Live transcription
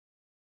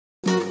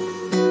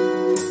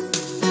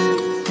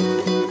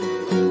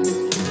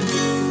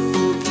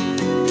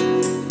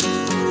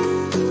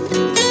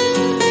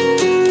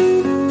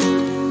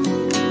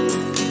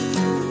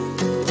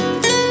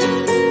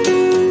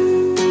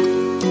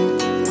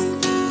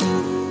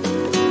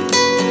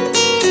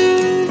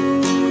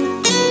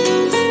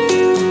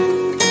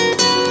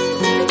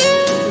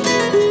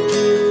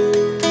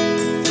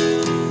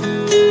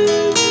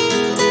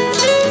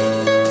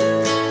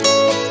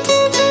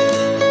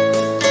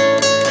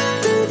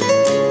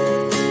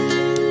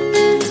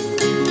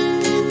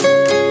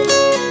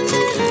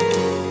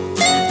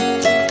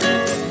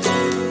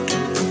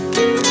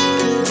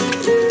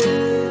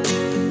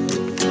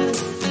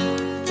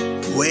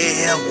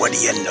what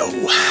do you know?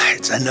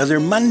 It's another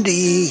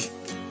Monday.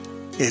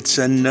 It's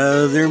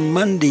another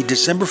Monday,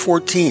 December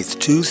 14th,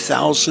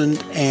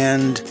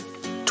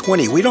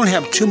 2020. We don't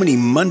have too many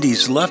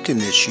Mondays left in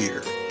this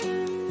year.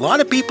 A lot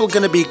of people are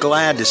going to be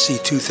glad to see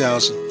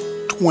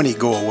 2020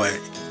 go away.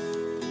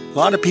 A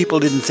lot of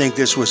people didn't think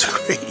this was a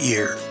great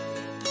year.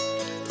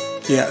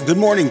 Yeah, good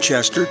morning,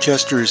 Chester.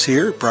 Chester is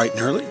here, bright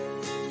and early.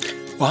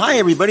 Well, hi,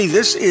 everybody.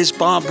 This is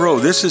Bob Bro.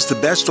 This is the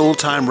best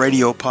old-time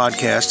radio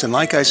podcast. And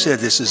like I said,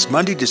 this is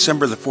Monday,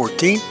 December the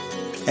 14th.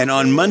 And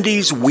on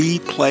Mondays, we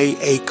play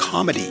a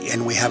comedy.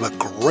 And we have a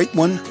great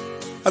one,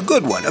 a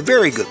good one, a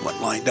very good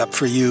one lined up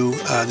for you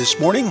this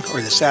morning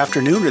or this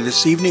afternoon or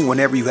this evening,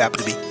 whenever you happen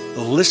to be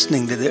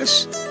listening to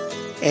this.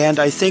 And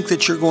I think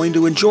that you're going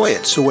to enjoy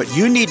it. So what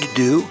you need to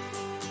do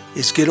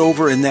is get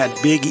over in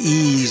that big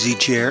easy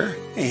chair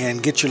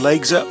and get your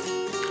legs up,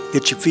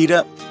 get your feet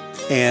up,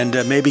 and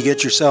maybe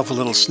get yourself a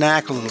little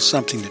snack, a little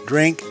something to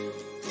drink,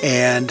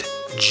 and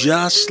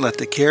just let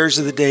the cares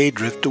of the day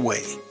drift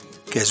away,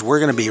 because we're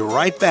going to be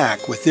right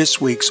back with this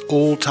week's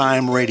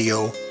old-time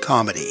radio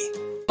comedy.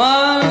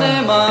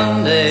 Monday,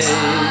 Monday,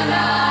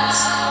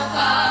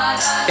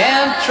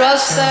 can't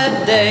trust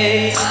that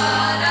day.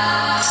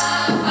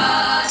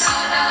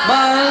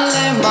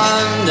 Monday,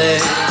 Monday,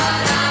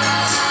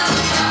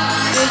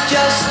 it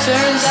just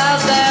turns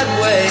out that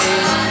way.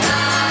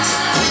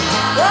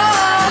 Oh,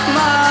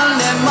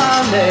 Monday,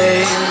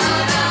 Monday,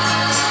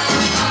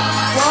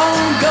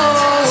 won't go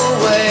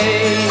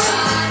away.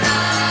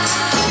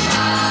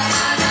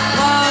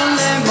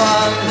 Monday,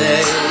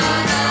 Monday,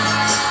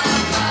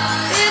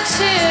 it's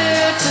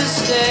here to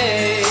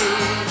stay.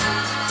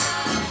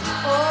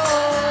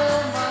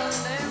 Oh,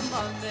 Monday,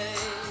 Monday.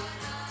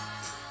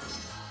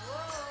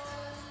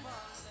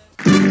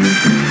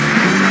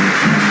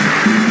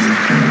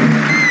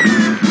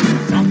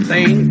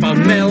 Something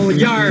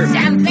familiar.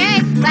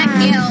 Something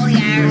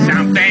peculiar.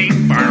 Something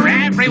for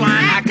everyone.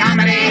 A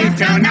comedy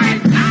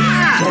tonight.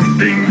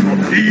 Something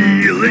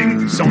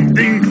appealing,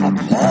 something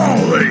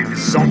appalling,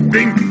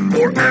 something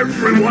for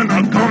everyone,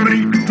 a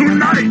comedy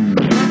tonight.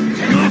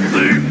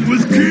 Nothing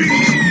with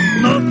kings,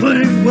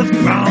 nothing with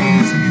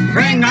crowns.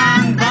 Bring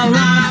on the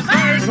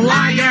lovers,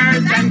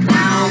 liars, and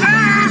clowns.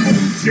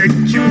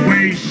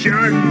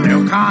 Situation, No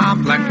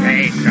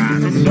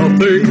complications.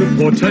 nothing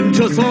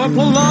portentous or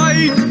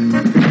polite.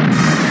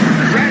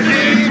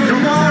 Ready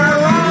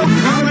tomorrow,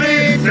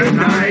 comedy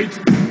Tonight,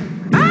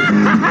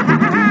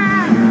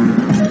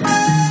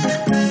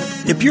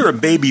 If you're a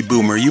baby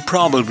boomer, you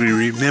probably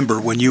remember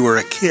when you were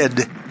a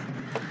kid,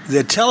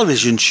 the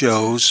television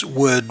shows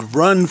would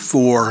run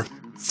for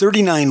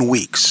 39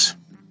 weeks.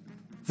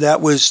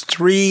 That was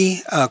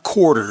 3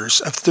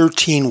 quarters of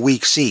 13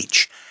 weeks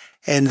each.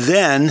 And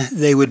then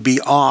they would be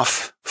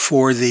off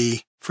for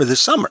the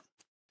summer.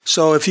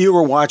 So if you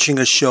were watching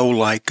a show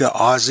like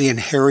Ozzie and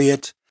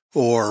Harriet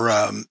or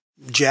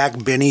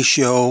Jack Benny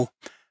show,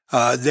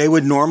 they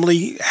would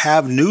normally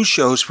have new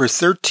shows for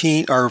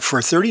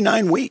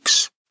 39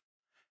 weeks.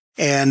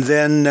 And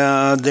then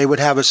they would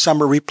have a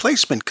summer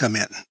replacement come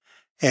in.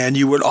 And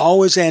you would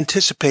always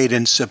anticipate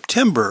in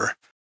September,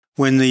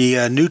 when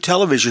the new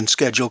television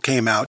schedule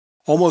came out,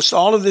 almost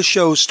all of the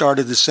shows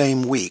started the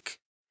same week.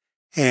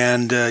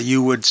 And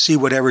you would see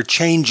whatever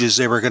changes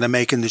they were going to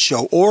make in the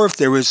show, or if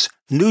there was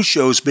new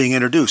shows being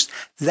introduced.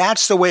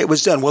 That's the way it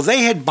was done. Well,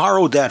 they had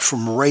borrowed that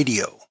from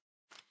radio.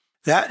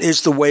 That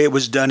is the way it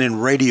was done in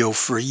radio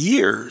for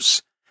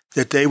years,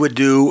 that they would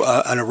do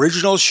an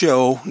original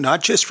show,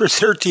 not just for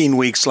 13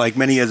 weeks like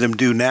many of them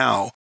do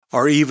now,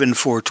 or even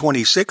for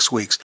 26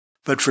 weeks,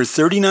 but for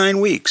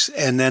 39 weeks,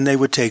 and then they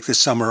would take the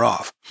summer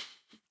off.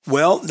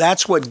 Well,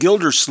 that's what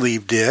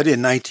Gildersleeve did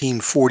in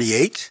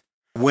 1948.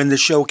 When the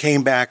show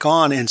came back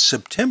on in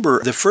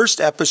September, the first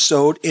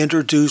episode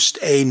introduced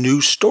a new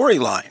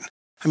storyline.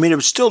 I mean, it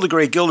was still the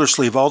Great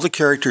Gildersleeve. All the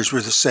characters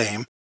were the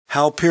same.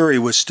 Hal Perry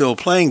was still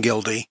playing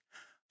Gildy,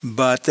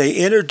 but they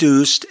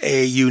introduced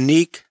a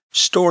unique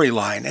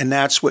storyline, and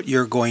that's what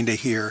you're going to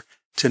hear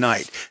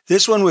tonight.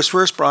 This one was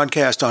first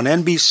broadcast on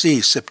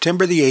NBC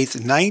September the 8th,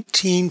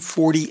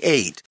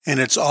 1948, and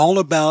it's all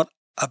about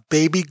a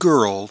baby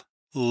girl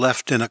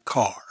left in a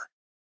car.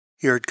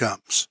 Here it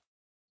comes.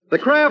 The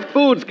Kraft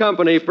Foods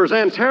Company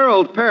presents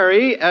Harold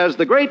Perry as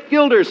the Great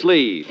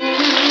Gildersleeve.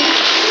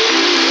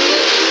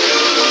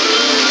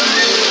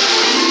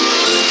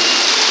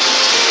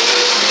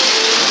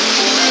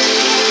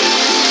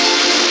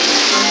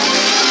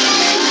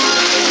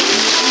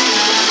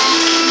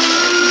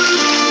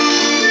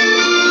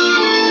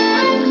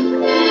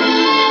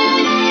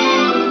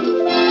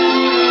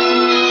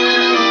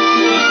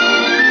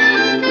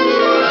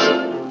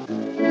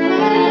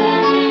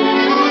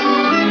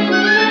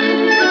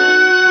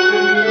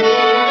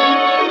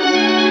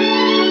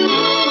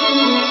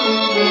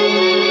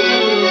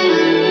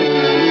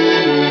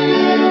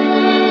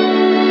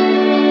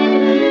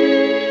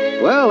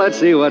 Let's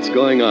see what's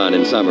going on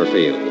in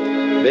Summerfield.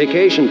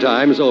 Vacation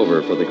time's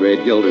over for the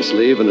Great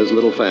Gildersleeve and his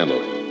little family.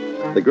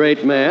 The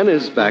great man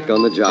is back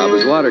on the job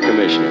as water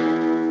commissioner.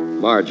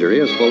 Marjorie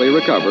is fully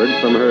recovered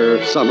from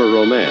her summer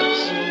romance.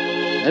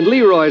 and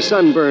Leroy's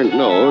sunburned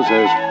nose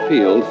has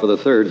peeled for the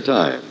third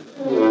time.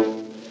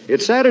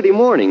 It's Saturday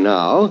morning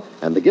now,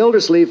 and the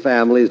Gildersleeve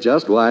family is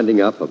just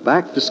winding up a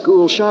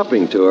back-to-school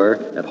shopping tour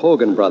at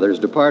Hogan Brothers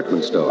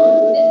Department Store.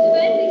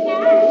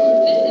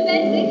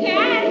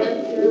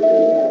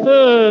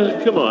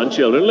 Come on,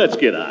 children, let's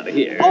get out of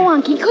here. Oh,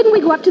 Unky, couldn't we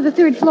go up to the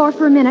third floor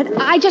for a minute?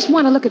 I just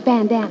want to look at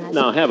bandanas.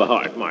 Now, have a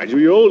heart,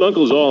 Marjorie. Your old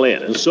uncle's all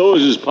in, and so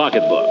is his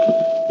pocketbook.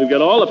 We've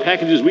got all the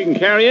packages we can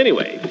carry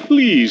anyway.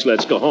 Please,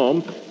 let's go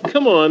home.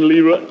 Come on,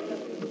 Leroy.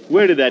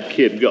 Where did that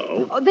kid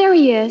go? Oh, there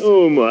he is.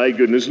 Oh, my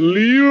goodness.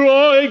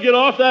 Leroy, get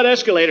off that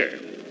escalator.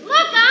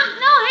 Look, Unc,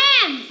 no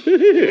hands.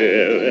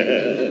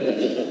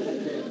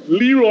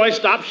 Leroy,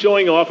 stop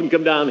showing off and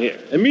come down here.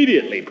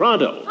 Immediately,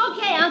 pronto.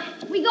 Okay, Unc.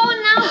 We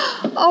going now?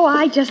 Oh,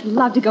 I just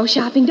love to go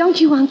shopping, don't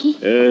you, Unky?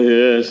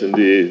 Yes,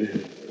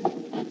 indeed.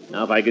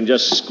 Now, if I can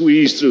just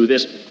squeeze through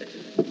this.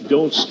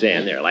 Don't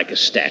stand there like a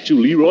statue.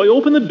 Leroy,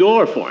 open the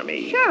door for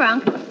me. Sure,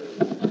 Unc.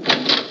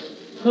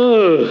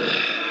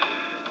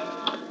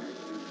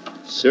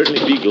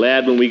 Certainly be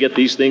glad when we get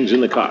these things in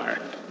the car.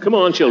 Come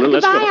on, children,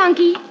 let's Goodbye, go.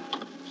 Unky.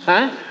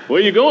 Huh?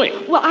 Where are you going?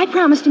 Well, I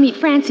promised to meet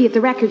Francie at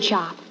the record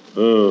shop.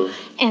 Oh.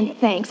 And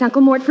thanks,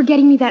 Uncle Mort, for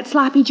getting me that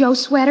Sloppy Joe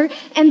sweater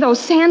and those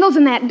sandals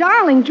and that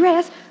darling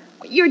dress.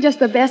 You're just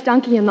the best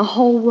Unky in the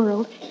whole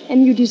world,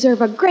 and you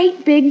deserve a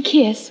great big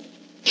kiss.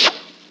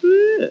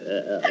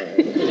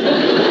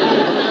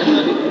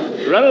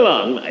 Run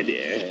along, my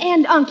dear.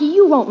 And, Unky,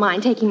 you won't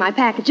mind taking my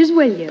packages,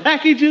 will you?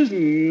 Packages?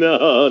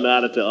 No,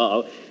 not at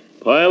all.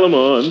 Pile them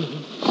on.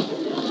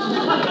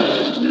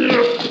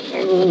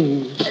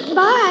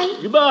 Bye.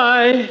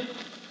 Goodbye.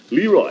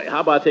 Leroy,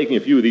 how about taking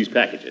a few of these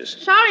packages?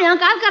 Sorry, Unc,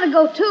 I've got to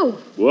go, too.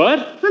 What?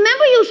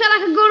 Remember you said I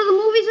could go to the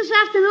movies this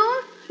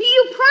afternoon?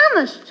 You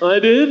promised. I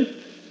did?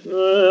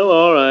 Well,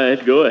 all right,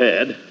 go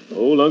ahead.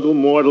 Old Uncle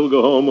Mort will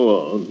go home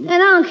alone.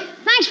 And, Unc,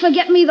 thanks for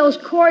getting me those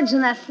cords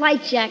and that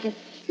flight jacket.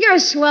 You're a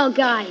swell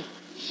guy.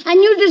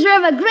 And you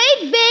deserve a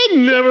great big...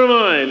 Never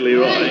mind,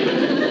 Leroy.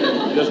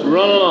 Just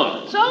run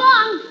along. So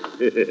long.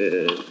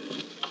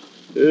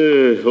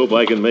 Hope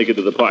I can make it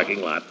to the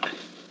parking lot.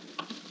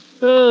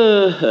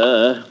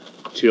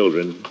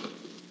 Children.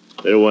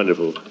 They're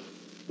wonderful.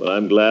 But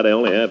I'm glad I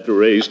only have to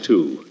raise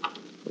 2.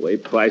 The way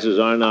prices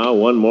are now,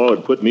 one more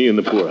would put me in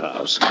the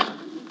poorhouse.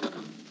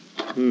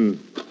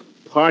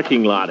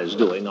 Parking lot is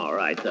doing all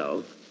right,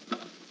 though.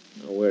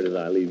 Now, where did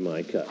I leave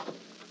my cup?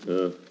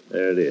 Oh,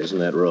 there it is in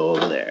that row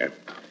over there.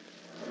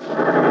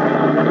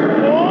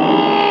 Oh!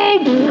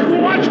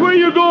 Watch where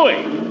you're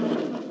going!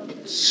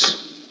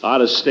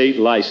 Out-of-state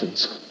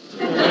license.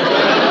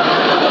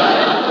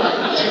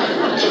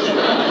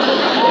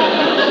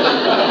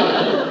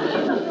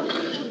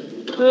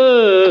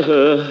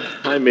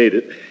 I made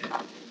it.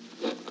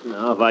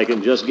 Now, if I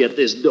can just get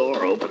this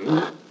door open.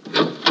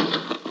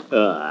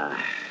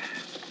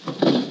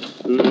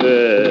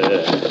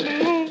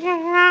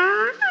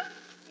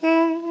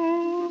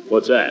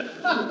 What's that?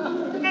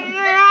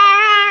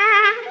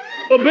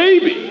 A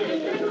baby!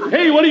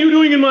 Hey, what are you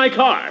doing in my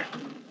car?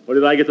 Or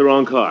did I get the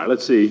wrong car?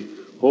 Let's see.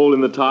 Hole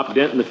in the top,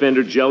 dent in the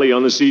fender, jelly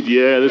on the seat.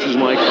 Yeah, this is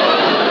my car.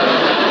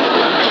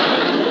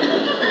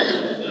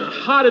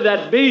 How did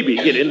that baby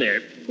get in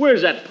there?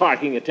 Where's that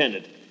parking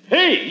attendant?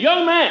 Hey,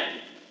 young man!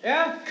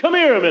 Yeah? Come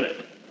here a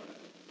minute.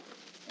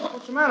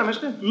 What's the matter,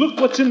 mister? Look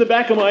what's in the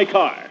back of my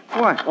car.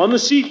 What? On the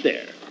seat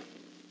there.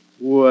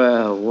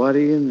 Well, what do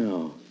you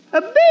know?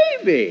 A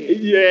baby!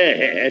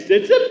 Yes,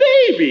 it's a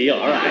baby,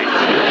 all right.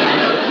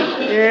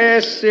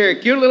 Yes, sir.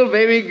 Cute little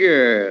baby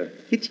girl.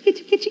 Kitty,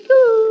 kitty, kitty,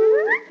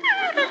 coo.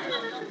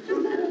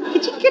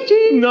 Kitty,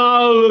 kitty.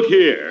 Now, look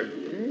here.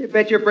 I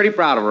bet you're pretty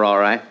proud of her, all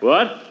right.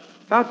 What?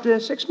 About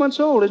 6 months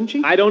old, isn't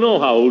she? I don't know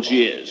how old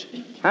she is.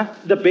 Huh?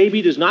 The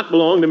baby does not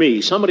belong to me.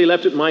 Somebody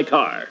left it in my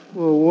car.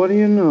 Well, what do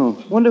you know?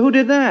 Wonder who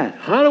did that?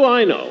 How do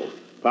I know?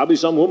 Probably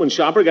some woman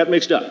shopper got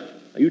mixed up.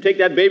 Now, you take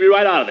that baby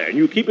right out of there, and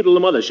you keep it till the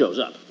mother shows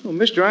up. Well,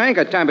 mister, I ain't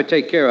got time to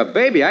take care of a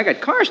baby. I got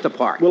cars to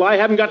park. Well, I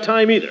haven't got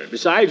time either.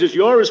 Besides, it's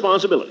your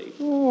responsibility.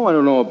 Oh, I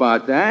don't know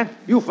about that.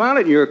 You found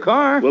it in your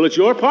car. Well, it's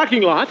your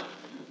parking lot.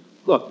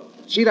 Look,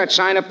 see that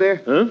sign up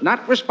there? Huh?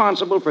 Not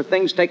responsible for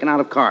things taken out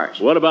of cars.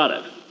 What about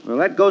it? Well,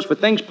 that goes for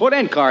things put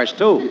in cars,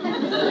 too.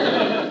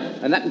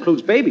 And that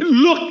includes babies.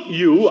 Look,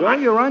 you. So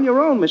you're on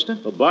your own, mister.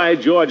 Well, by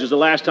George, is the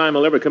last time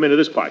I'll ever come into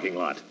this parking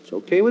lot. It's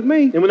okay with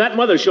me. And when that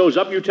mother shows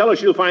up, you tell her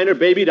she'll find her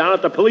baby down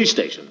at the police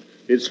station.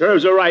 It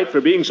serves her right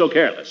for being so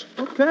careless.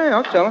 Okay,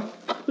 I'll tell her.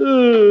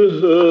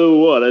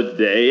 What a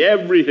day.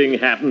 Everything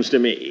happens to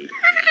me.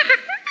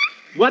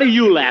 What are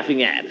you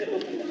laughing at?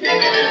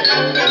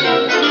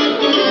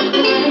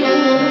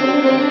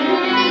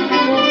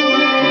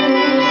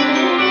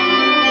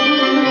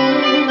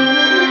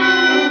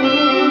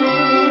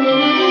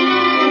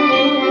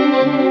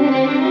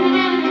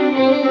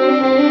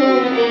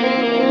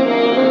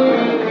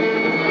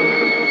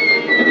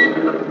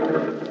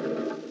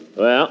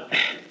 Well,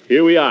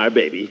 here we are,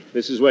 baby.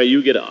 This is where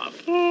you get off.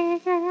 You're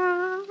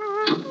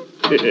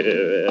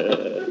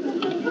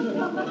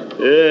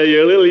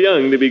a little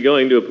young to be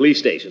going to a police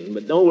station,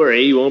 but don't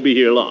worry, you won't be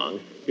here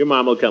long. Your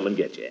mom will come and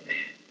get you.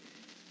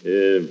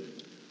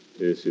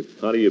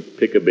 How do you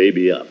pick a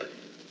baby up?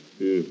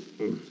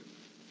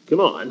 Come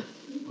on.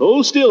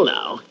 Hold still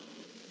now.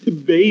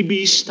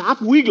 Baby,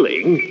 stop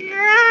wiggling.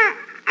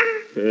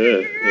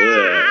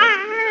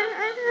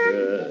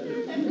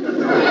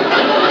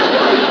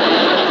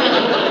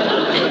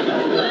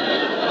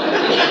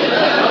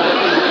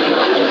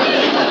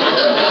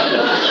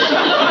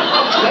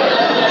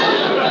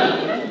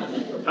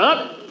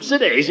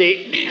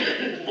 Upsy-daisy.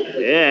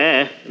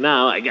 Yeah,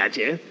 now I got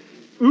you.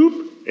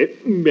 Oop.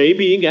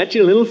 Maybe you got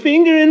your little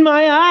finger in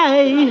my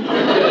eye.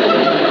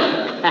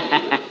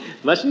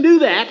 Mustn't do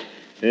that.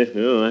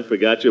 Oh, I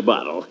forgot your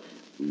bottle.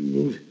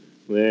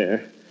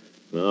 There.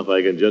 Now, if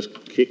I can just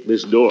kick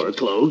this door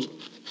closed.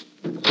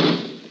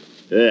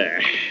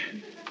 There.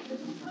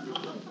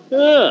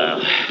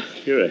 Oh,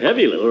 you're a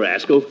heavy little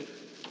rascal.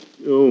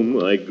 Oh,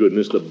 my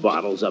goodness, the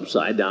bottle's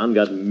upside down,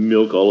 got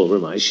milk all over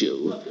my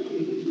shoe.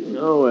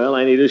 Oh, well,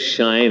 I need a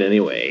shine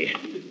anyway.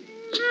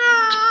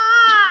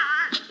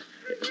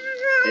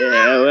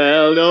 Yeah,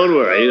 well, don't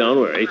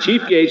worry.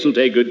 Chief Gates will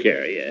take good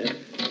care of you.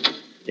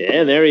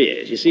 Yeah, there he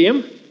is. You see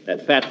him?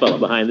 That fat fellow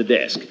behind the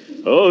desk.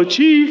 Oh,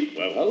 Chief.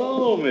 Well,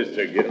 hello,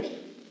 Mr. Gill.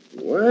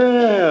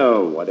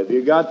 Well, what have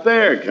you got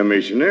there,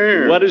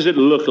 Commissioner? What does it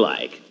look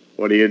like?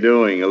 What are you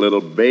doing, a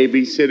little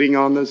baby sitting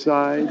on the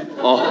side?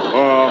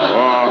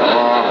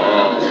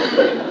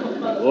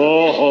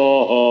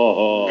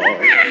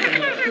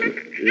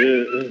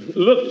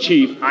 Look,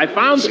 Chief, I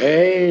found...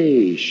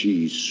 Say,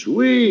 she's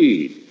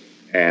sweet.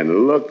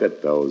 And look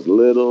at those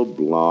little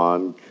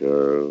blonde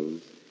curls.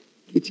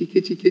 Kitchy,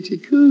 kitchy, kitchy,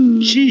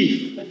 coo.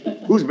 Chief.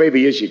 Whose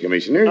baby is she,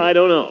 Commissioner? I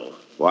don't know.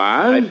 What?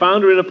 I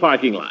found her in a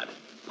parking lot.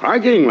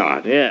 Parking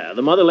lot? Yeah,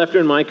 the mother left her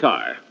in my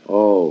car.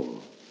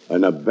 Oh,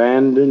 an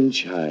abandoned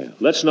child.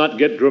 Let's not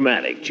get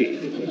dramatic, Chief.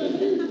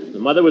 The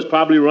mother was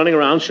probably running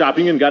around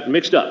shopping and got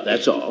mixed up,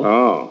 that's all.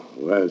 Oh,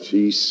 well,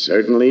 she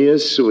certainly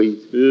is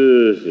sweet.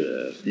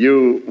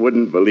 You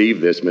wouldn't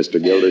believe this,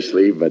 Mr.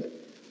 Gildersleeve, but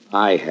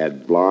I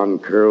had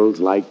blonde curls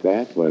like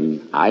that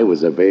when I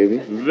was a baby.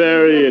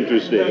 Very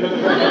interesting.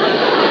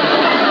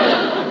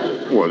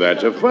 Well,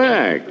 that's a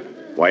fact.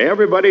 Why,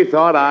 everybody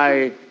thought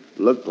I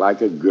looked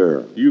like a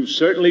girl. You've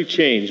certainly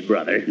changed,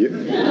 brother.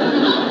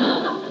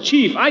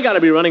 Chief, I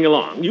gotta be running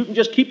along. You can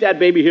just keep that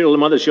baby here till the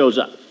mother shows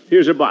up.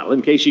 Here's her bottle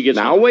in case she gets...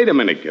 Now, wait a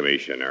minute,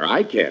 Commissioner.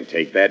 I can't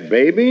take that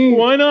baby.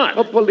 Why not?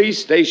 A police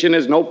station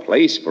is no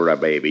place for a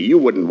baby. You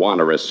wouldn't want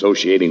her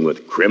associating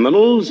with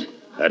criminals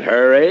at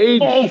her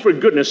age. Oh, for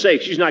goodness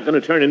sake, she's not going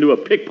to turn into a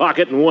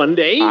pickpocket in one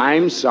day.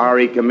 I'm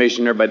sorry,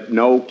 Commissioner, but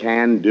no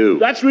can do.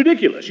 That's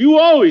ridiculous. You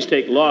always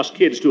take lost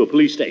kids to a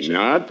police station.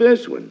 Not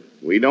this one.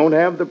 We don't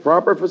have the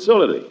proper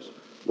facilities.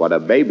 What a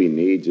baby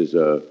needs is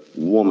a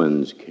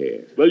woman's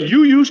care. Well,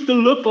 you used to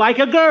look like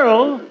a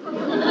girl.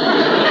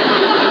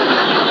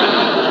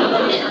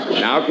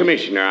 Now,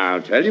 Commissioner,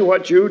 I'll tell you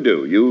what you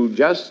do. You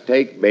just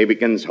take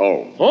Babykins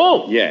home.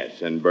 Home?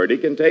 Yes, and Bertie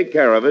can take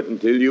care of it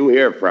until you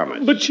hear from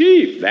us. But,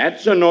 Chief...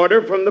 That's an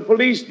order from the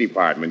police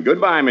department.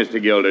 Goodbye, Mr.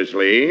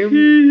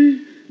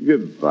 Gildersleeve.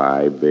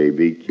 Goodbye,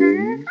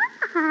 Babykins.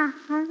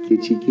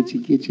 Kitchy, kitchy,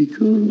 kitchy,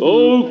 coo.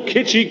 Oh,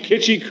 kitchy,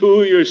 kitchy,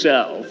 coo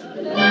yourself.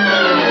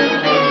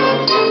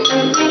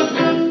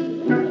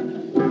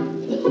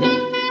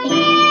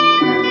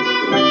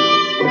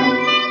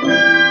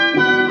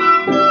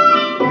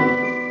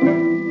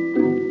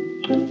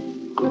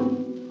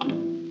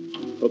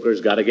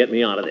 Hooker's got to get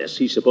me out of this.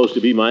 He's supposed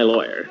to be my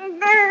lawyer.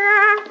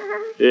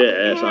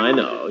 Yes, I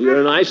know. You're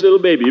a nice little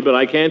baby, but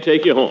I can't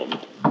take you home.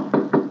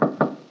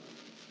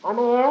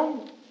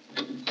 Hello?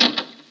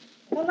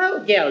 Hello,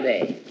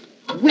 Gildy.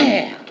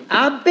 Well,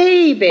 a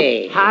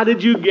baby. How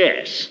did you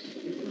guess?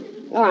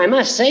 Well, I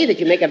must say that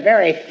you make a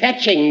very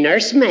fetching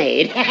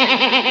nursemaid.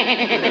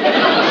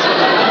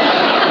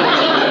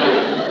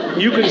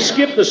 You can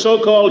skip the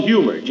so-called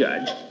humor,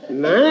 Judge.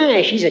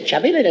 My, she's a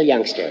chubby little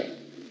youngster.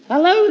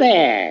 Hello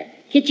there.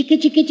 Kitchy,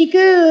 kitchy, kitchy,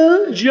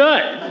 coo.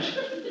 Judge,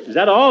 is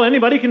that all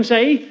anybody can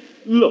say?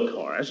 Look,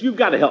 Horace, you've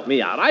got to help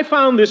me out. I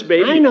found this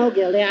baby. I know,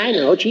 Gildy, I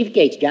know. Chief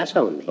Gates just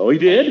phoned me. Oh, he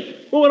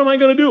did? Well, what am I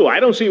going to do? I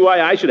don't see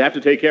why I should have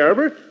to take care of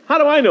her. How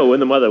do I know when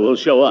the mother will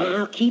show up?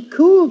 Now, keep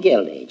cool,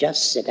 Gildy.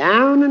 Just sit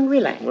down and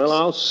relax. Well,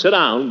 I'll sit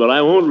down, but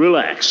I won't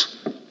relax.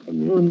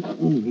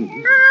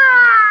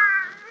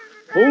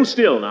 Hold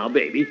still now,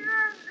 baby.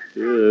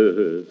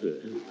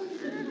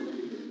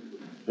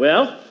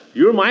 Well,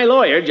 you're my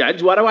lawyer,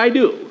 Judge. What do I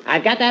do?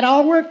 I've got that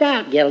all worked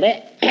out,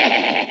 Gildy.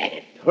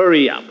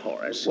 Hurry up,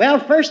 Horace. Well,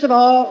 first of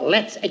all,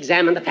 let's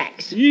examine the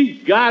facts. Ye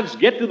gods,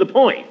 get to the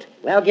point.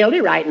 Well, Gildy,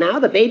 right now,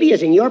 the baby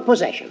is in your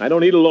possession. I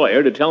don't need a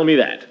lawyer to tell me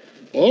that.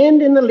 And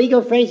in the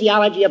legal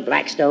phraseology of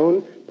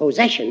Blackstone,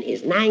 possession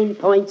is 9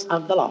 points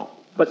of the law.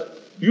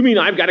 But you mean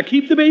I've got to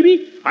keep the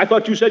baby? I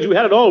thought you said you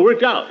had it all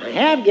worked out. I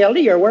have,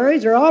 Gildy. Your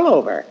worries are all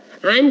over.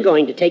 I'm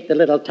going to take the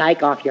little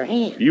tyke off your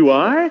hands. You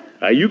are?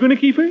 Are you going to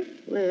keep her?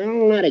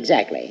 Well, not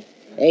exactly.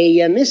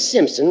 A Miss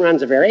Simpson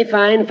runs a very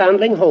fine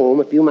foundling home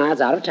a few miles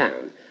out of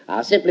town.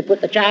 I'll simply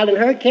put the child in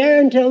her care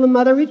until the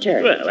mother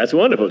returns. Well, that's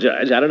wonderful,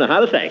 Judge. I don't know how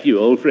to thank you,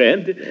 old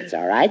friend. It's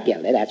all right,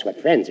 Gildy. That's what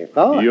friends are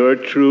for. You're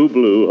true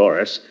blue,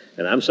 Horace.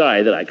 And I'm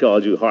sorry that I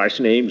called you harsh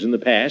names in the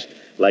past,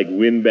 like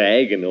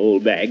windbag and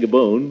old bag of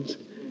bones.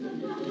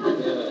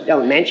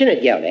 Don't mention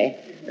it, Gildy.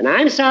 And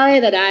I'm sorry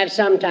that I've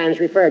sometimes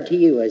referred to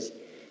you as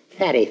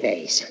fatty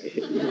face.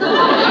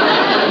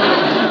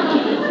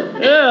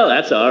 Well,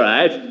 that's all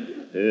right.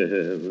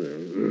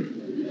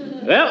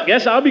 Well,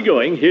 guess I'll be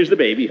going. Here's the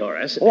baby,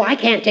 Horace. Oh, I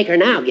can't take her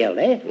now,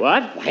 Gildy.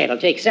 What? Why, it'll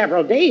take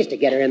several days to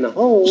get her in the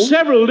home.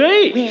 Several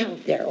days? Well,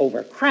 they're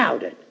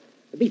overcrowded.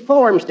 There'll be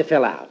forms to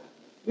fill out.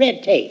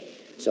 Red tape.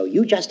 So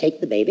you just take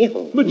the baby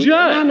home. But,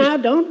 Judge... Now,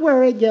 don't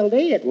worry,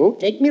 Gildy. It won't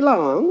take me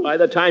long. By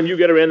the time you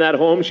get her in that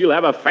home, she'll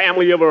have a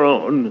family of her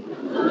own.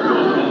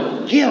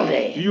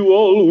 Gildy. You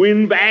old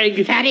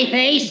windbag. Fatty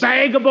face.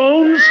 Bag of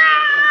bones.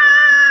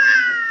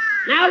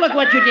 Now look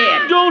what you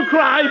did. Don't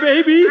cry,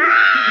 baby.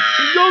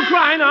 Don't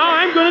cry now.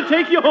 I'm going to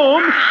take you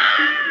home.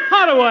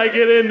 How do I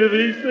get into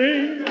these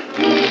things?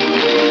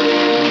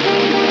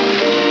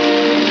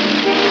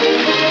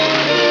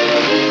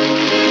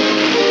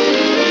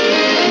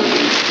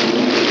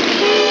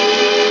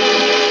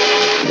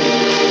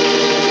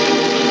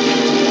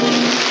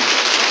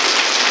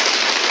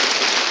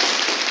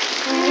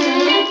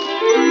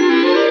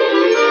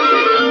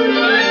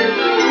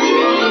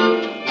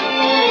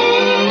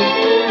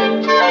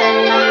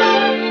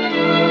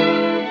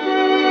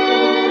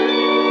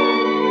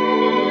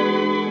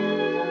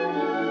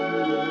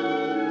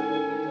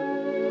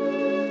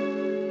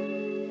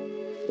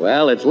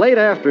 Well, it's late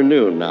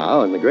afternoon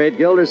now, and the great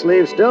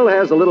Gildersleeve still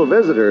has a little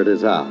visitor at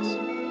his house.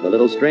 The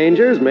little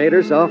stranger's made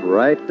herself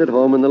right at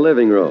home in the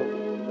living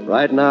room. But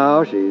right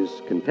now, she's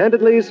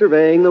contentedly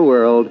surveying the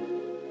world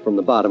from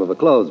the bottom of a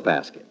clothes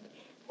basket.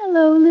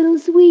 Hello, little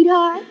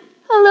sweetheart.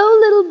 Hello,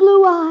 little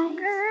blue eyes.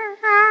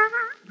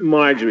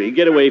 Marjorie,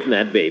 get away from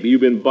that baby.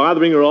 You've been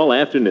bothering her all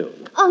afternoon.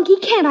 Unky,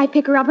 can't I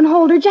pick her up and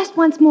hold her just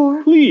once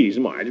more? Please,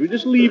 Marjorie,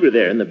 just leave her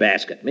there in the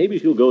basket. Maybe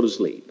she'll go to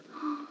sleep.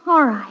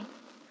 All right.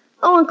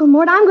 Oh, Uncle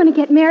Mort, I'm going to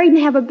get married and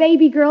have a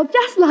baby girl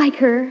just like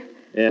her.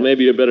 Yeah,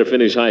 maybe you better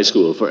finish high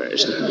school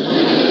first.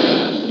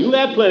 You'll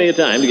have plenty of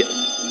time to get...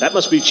 That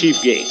must be Chief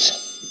Gates.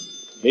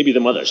 Maybe the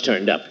mother's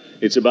turned up.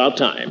 It's about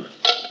time.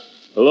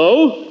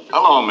 Hello?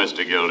 Hello,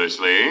 Mr.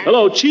 Gildersleeve.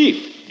 Hello,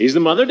 Chief. Is the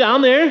mother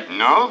down there?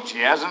 No, she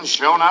hasn't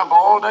shown up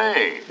all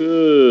day.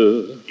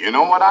 You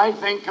know what I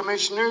think,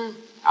 Commissioner?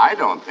 I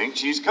don't think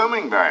she's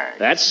coming back.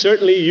 That's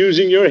certainly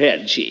using your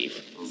head,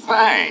 Chief.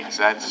 Thanks.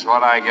 That's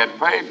what I get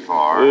paid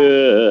for.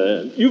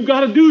 You've got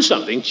to do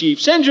something,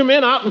 Chief. Send your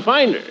men out and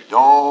find her.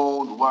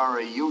 Don't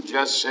worry. You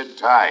just sit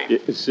tight. Yeah,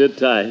 sit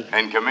tight.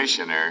 And,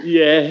 Commissioner.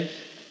 Yes?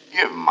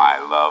 Give my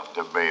love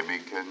to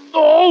Babykins.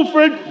 Oh,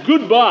 Fred,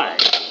 goodbye.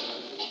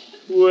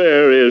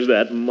 Where is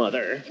that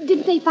mother?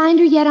 Didn't they find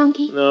her yet,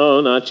 Unky? No,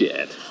 not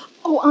yet.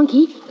 Oh,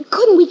 Unky,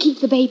 couldn't we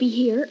keep the baby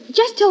here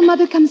just till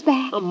Mother comes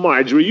back?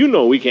 Marjorie, you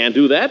know we can't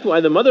do that.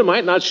 Why, the mother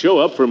might not show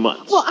up for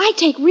months. Well, I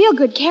take real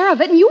good care of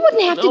it, and you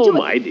wouldn't have to do it. Oh,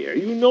 my dear,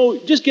 you know,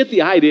 just get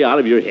the idea out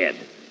of your head.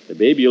 The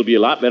baby will be a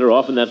lot better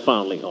off in that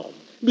foundling home.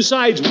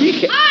 Besides, we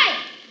can't... Hi!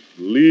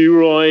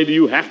 Leroy, do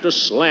you have to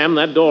slam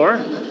that door?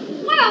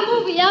 What a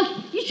movie,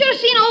 Unc. You should have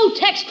seen old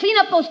Tex clean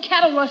up those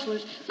cattle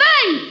rustlers.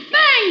 Bang!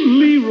 Bang!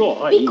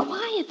 Leroy! Be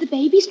quiet. The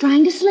baby's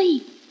trying to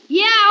sleep.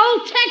 Yeah,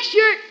 old Tex,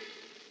 you're...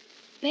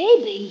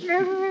 Baby? Gee,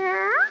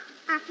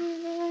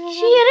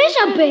 it is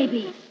a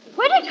baby.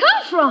 Where'd it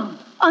come from?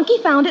 Unky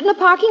found it in the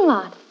parking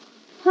lot.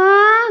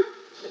 Huh?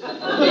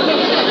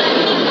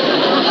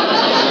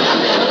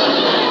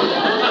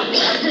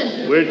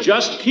 We're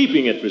just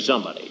keeping it for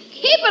somebody.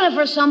 Keeping it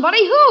for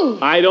somebody? Who?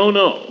 I don't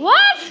know.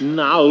 What?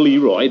 Now,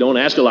 Leroy, don't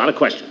ask a lot of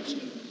questions.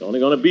 It's only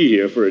going to be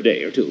here for a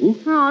day or two.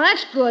 Oh,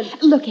 that's good.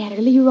 Look at her,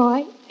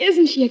 Leroy.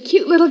 Isn't she a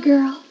cute little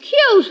girl?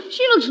 Cute?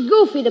 She looks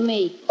goofy to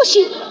me. Well,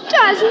 she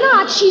does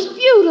not. She's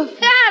beautiful.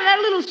 Ah, that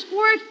little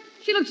squirt.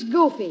 She looks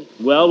goofy.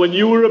 Well, when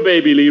you were a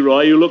baby,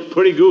 Leroy, you looked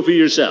pretty goofy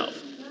yourself.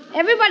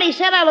 Everybody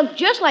said I looked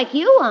just like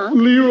you, Unc.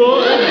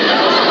 Leroy!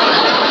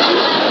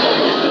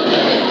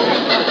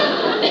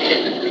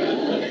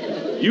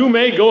 You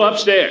may go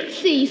upstairs.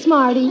 See,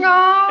 Smarty.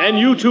 No. And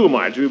you too,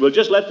 Marjorie. We'll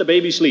just let the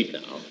baby sleep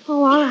now.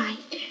 Oh, all right.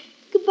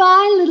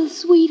 Goodbye, little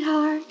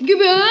sweetheart.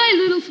 Goodbye,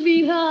 little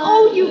sweetheart.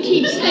 Oh, you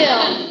keep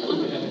still.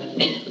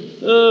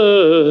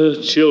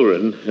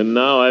 Children. And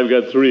now I've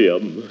got 3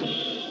 of them.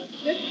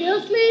 Miss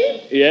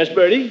Gilsleeve? Yes,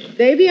 Bertie?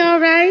 Baby all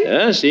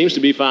right? Seems to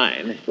be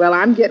fine. Well,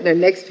 I'm getting her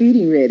next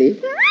feeding ready.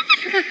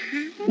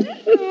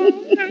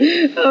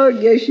 Oh,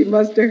 yes, she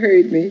must have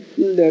heard me.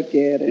 Look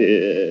at her.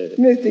 Yeah.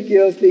 Mr.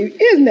 Gilsleeve,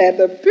 isn't that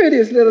the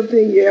prettiest little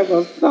thing you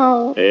ever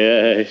saw?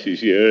 Yeah, she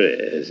sure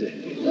is.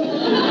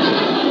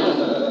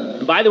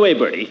 By the way,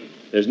 Bertie,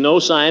 there's no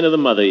sign of the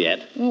mother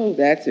yet. Oh,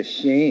 that's a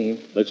shame.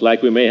 Looks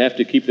like we may have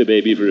to keep the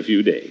baby for a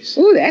few days.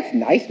 Oh, that's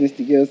nice,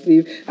 Mr.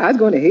 Gilsleeve. I was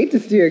going to hate to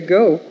see her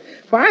go.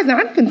 As far as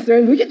I'm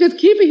concerned, we could just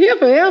keep her here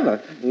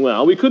forever.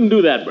 Well, we couldn't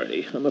do that,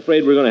 Bertie. I'm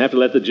afraid we're going to have to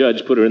let the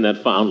judge put her in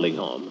that foundling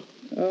home.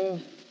 Oh.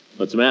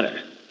 What's the matter?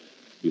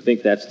 You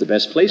think that's the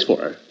best place for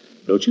her,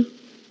 don't you?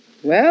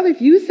 Well, if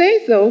you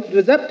say so. If it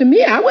was up to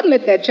me, I wouldn't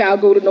let that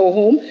child go to no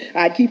home.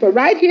 I'd keep her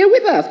right here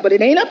with us. But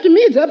it ain't up to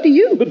me. It's up to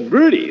you. But,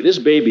 Bertie, this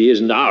baby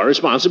isn't our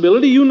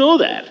responsibility. You know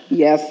that.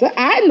 Yes, sir.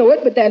 I know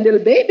it, but that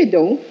little baby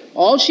don't.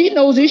 All she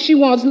knows is she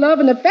wants love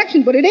and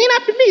affection, but it ain't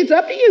up to me. It's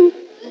up to you.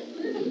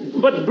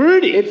 But,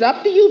 Bertie... It's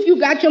up to you. If you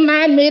got your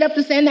mind made up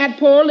to send that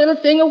poor little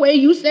thing away,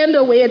 you send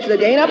her away. It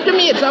ain't up to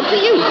me. It's up to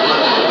you.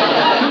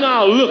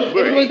 Now, look,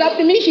 Bertie. If it was up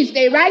to me, she'd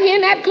stay right here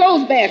in that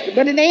clothes basket,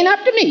 but it ain't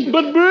up to me.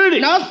 But, Bertie...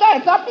 No, sir,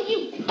 it's up to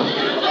you.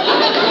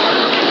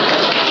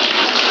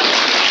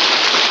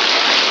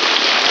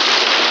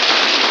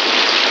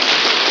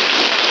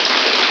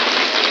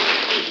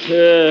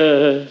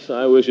 Yes,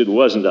 I wish it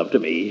wasn't up to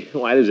me.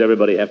 Why does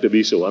everybody have to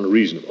be so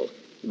unreasonable?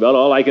 About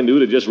all I can do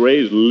to just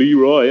raise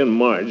Leroy and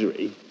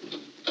Marjorie.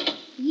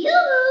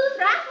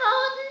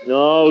 Throckmorton.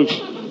 No.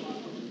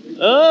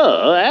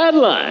 Oh,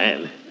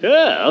 Adeline.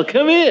 Well,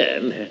 come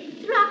in.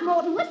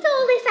 Throckmorton, what's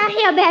all this I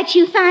hear about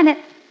you finding?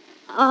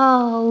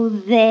 Oh,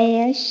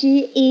 there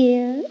she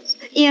is,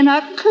 in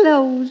a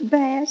clothes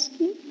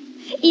basket.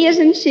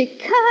 Isn't she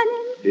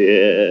cunning?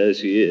 Yes,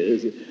 she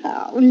is.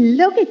 Oh,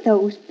 look at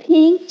those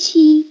pink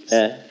cheeks.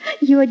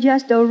 You're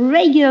just a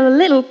regular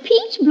little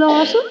peach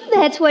blossom.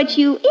 That's what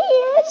you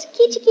is.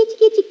 Kitty, kitty,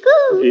 kitty,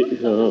 coo.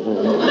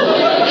 Oh,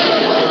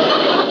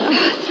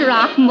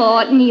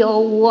 Throckmorton,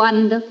 you're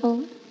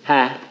wonderful.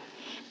 Huh?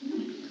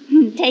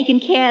 Taking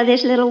care of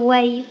this little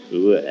waif.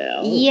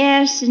 Well.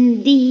 Yes,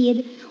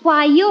 indeed.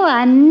 Why, you're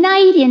a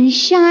knight in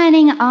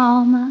shining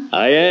armor.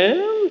 I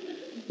am?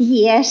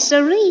 Yes,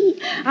 sirree.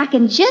 I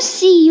can just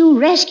see you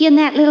rescuing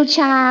that little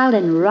child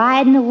and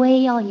riding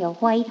away on your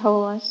white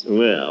horse.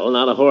 Well,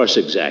 not a horse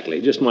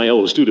exactly, just my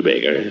old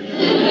Studebaker.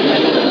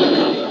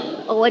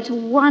 Oh, it's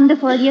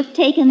wonderful you've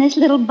taken this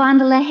little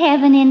bundle of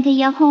heaven into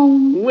your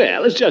home.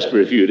 Well, it's just for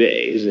a few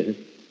days.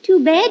 Too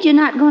bad you're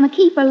not going to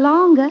keep her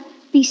longer.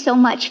 Be so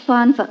much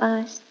fun for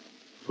us.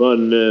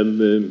 Fun,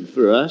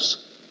 for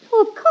us?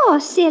 Oh, of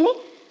course, silly.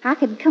 I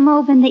could come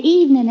over in the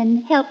evening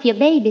and help you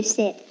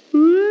babysit.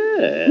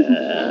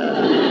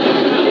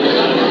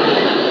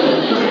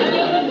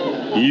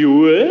 You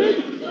would?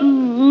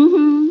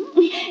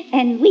 Mm-hmm.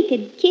 And we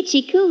could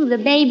kitschy-coo the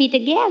baby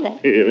together.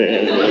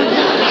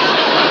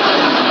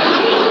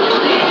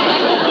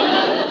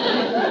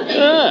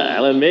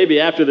 Well, and maybe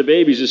after the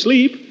baby's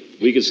asleep,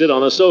 we could sit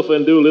on the sofa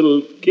and do a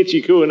little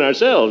kitschy-cooing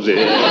ourselves.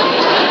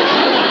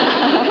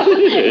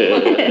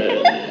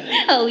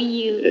 Oh,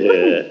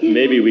 you.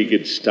 Maybe we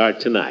could start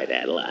tonight,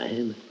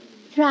 Adeline.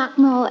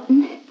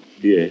 Throckmorton.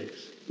 Yes?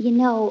 You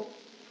know,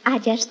 I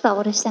just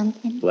thought of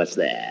something. What's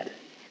that?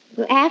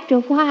 Well, after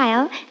a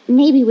while,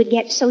 maybe we'd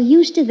get so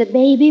used to the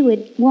baby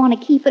we'd want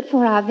to keep it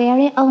for our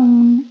very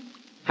own.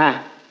 Huh?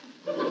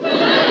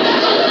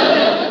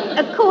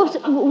 Of course,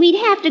 we'd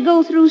have to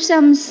go through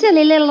some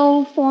silly little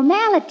old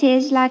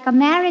formalities like a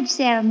marriage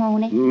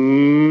ceremony.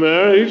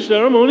 Marriage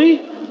ceremony?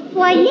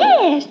 Why,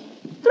 yes.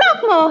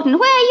 Throckmorton,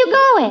 where are you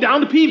going? Down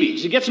to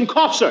Peavy's to get some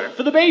cough syrup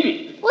for the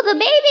baby. Well, the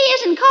baby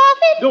isn't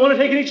coughing. Don't want to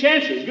take any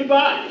chances.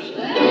 Goodbye.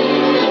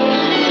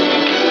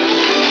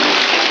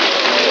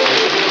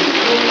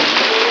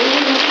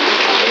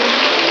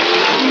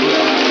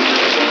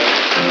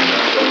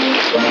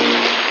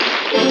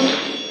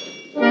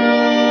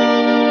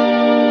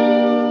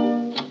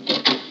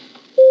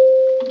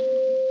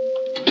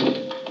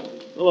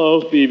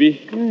 Hello,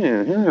 Phoebe.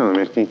 Oh, hello,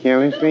 Mr.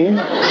 Gildersleeve.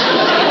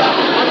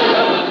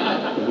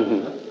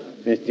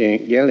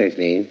 Mr.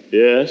 Gildersleeve.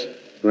 Yes?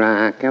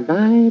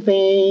 Rock-a-bye,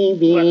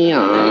 baby,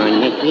 on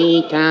the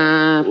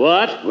treetop.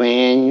 What?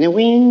 When the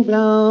wind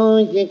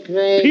blows the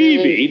cradle.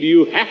 Peavy, do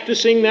you have to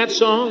sing that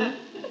song?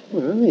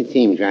 Well, it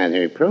seems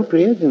rather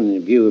appropriate in the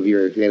view of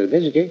your little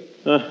visitor.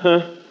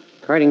 Uh-huh.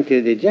 According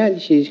to the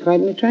judge, she's quite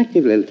an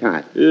attractive little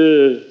tot. I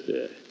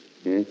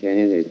tell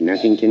you, there's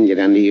nothing can get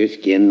under your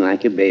skin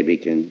like a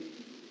babykin.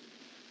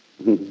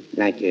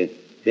 Like a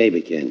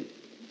babykin.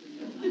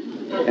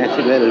 That's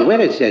a little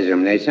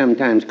witticism. They're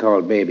sometimes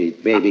called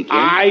babykin.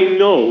 I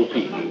know,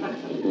 Pete.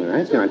 Well,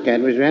 I thought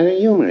that was rather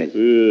humorous.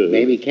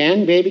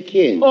 Babykin,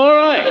 babykin. All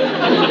right.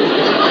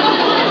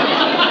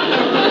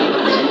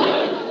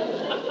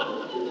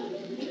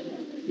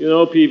 You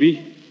know, Peavy,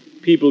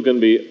 people can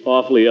be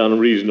awfully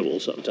unreasonable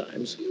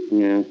sometimes.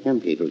 Yeah, some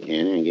people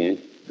can, I guess.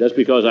 Just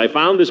because I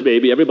found this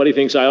baby, everybody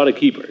thinks I ought to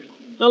keep her.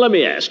 Now, let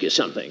me ask you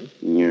something.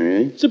 All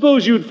right.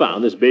 Suppose you'd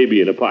found this baby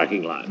in a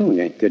parking lot. Oh,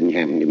 that couldn't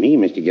happen to me,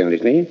 Mr.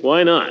 Gildersleeve.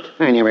 Why not?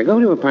 I never go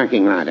to a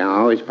parking lot. I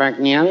always park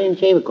in the alley and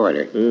shave a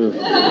quarter.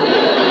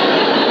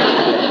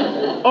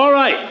 All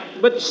right,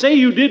 but say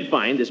you did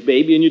find this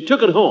baby and you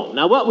took it home.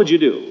 Now, what would you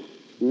do?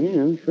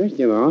 Well, first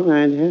of all,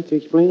 I'd have to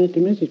explain it to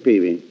Mrs.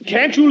 Peavy.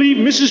 Can't you leave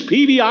Mrs.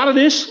 Peavy out of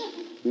this?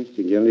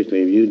 Mr.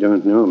 Gildersleeve, you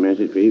don't know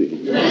Mrs.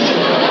 Peavy.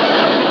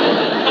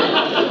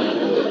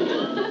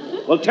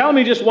 Well, tell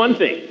me just one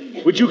thing.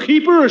 Would you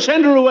keep her or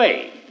send her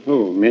away?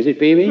 Oh, Mrs.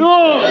 Peavy?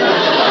 No!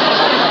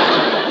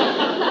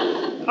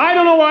 I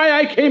don't know why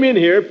I came in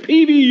here.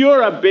 Peavy,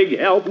 you're a big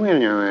help. Well,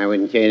 no, I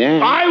wouldn't say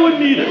that. I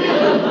wouldn't either.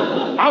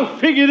 I'll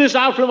figure this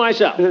out for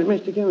myself.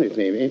 Mr.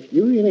 Gildersleeve, if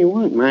you really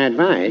want my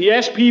advice...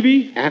 Yes,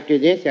 Peavy? After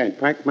this, I'd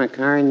park my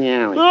car in the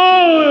alley.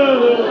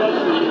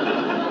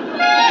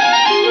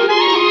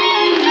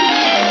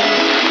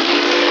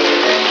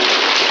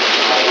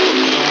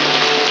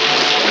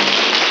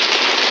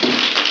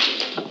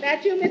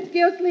 That you, Miss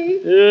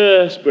Gilsleeve?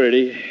 Yes,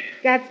 Bertie.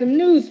 Got some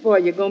news for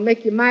you. Gonna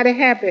make you mighty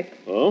happy.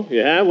 Oh,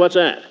 you have? What's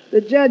that?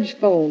 The judge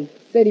phoned.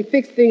 Said he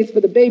fixed things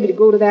for the baby to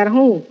go to that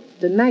home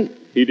tonight.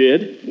 He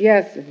did?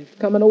 Yes, sir. He's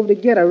coming over to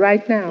get her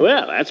right now.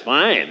 Well, that's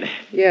fine.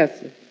 Yes,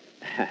 sir.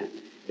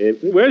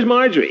 Where's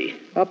Marjorie?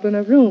 Up in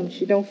her room.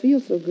 She don't feel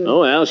so good.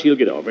 Oh, well, she'll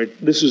get over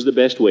it. This is the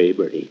best way,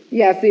 Bertie.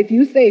 Yes, if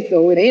you say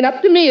so. It ain't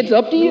up to me. It's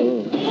up to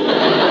you.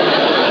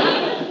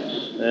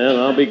 Well,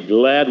 I'll be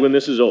glad when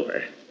this is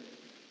over.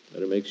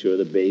 Better make sure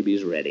the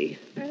baby's ready.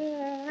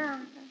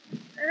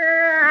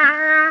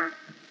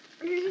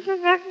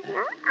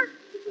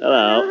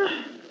 Hello.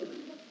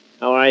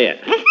 How are you?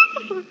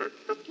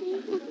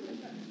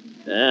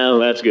 Well,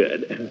 that's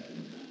good.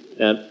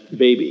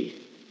 Baby,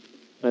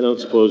 I don't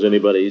suppose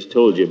anybody's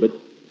told you, but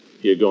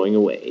you're going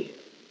away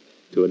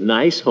to a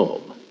nice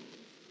home.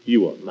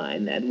 You won't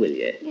mind that, will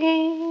you?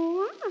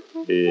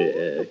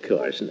 Yeah, of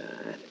course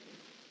not.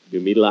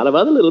 You'll meet a lot of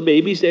other little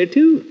babies there,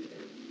 too.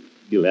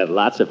 You'll have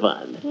lots of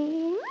fun.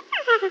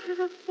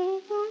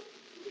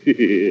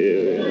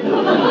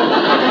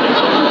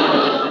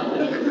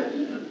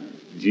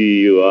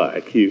 Gee, you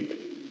are cute.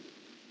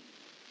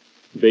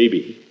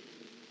 Baby,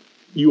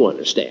 you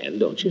understand,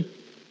 don't you?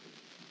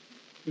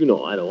 You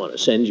know I don't want to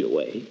send you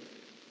away.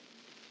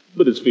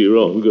 But it's for your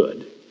own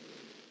good.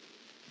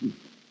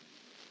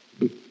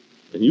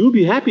 And you'll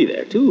be happy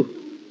there, too.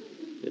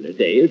 In a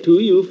day or two,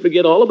 you'll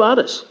forget all about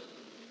us.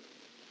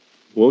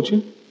 Won't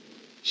you?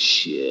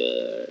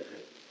 Sure.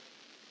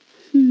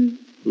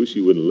 Wish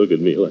you wouldn't look at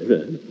me like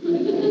that.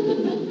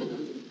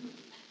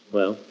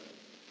 Well,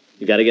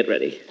 you got to get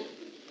ready.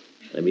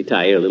 Let me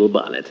tie your little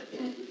bonnet.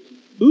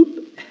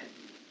 Oop.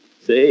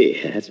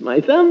 Say, that's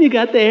my thumb you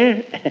got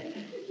there.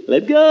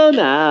 Let go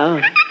now.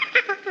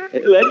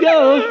 Let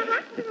go.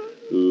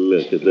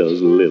 Look at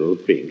those little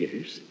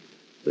fingers.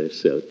 They're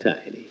so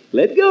tiny.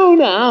 Let go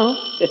now.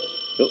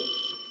 Oh.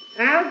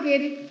 I'll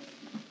get it.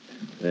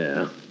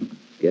 Well,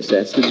 guess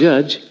that's the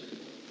judge.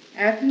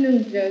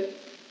 Afternoon, Judge.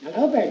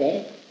 Hello,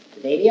 Bertie.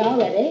 The baby all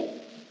ready?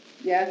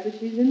 Yes, sir.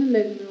 She's in the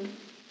living room.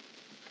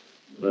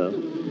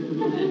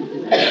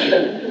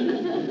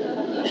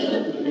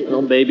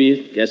 Well,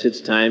 baby, guess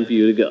it's time for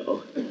you to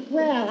go.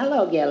 Well,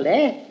 hello,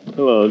 Gildy.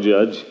 Hello,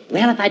 Judge.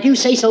 Well, if I do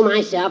say so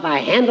myself, I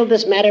handled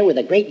this matter with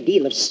a great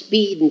deal of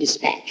speed and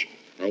dispatch.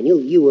 I knew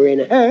you were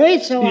in a hurry,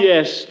 so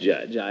Yes,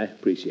 Judge, I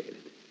appreciate it.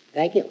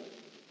 Thank you.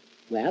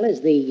 Well,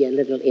 is the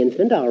little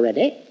infant all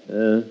ready?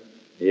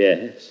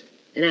 Yes.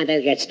 Then I'd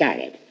better get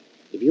started.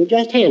 If you'll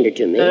just hand her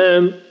to me.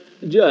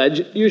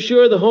 Judge, you're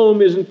sure the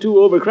home isn't too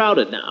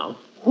overcrowded now?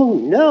 Oh,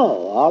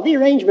 no. All the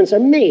arrangements are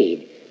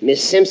made.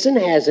 Miss Simpson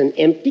has an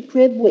empty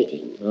crib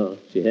waiting. Oh,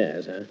 she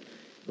has, huh?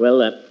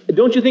 Well,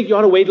 don't you think you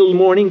ought to wait till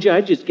morning,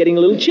 Judge? It's getting a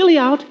little chilly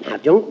out. Now,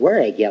 don't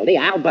worry, Gildy.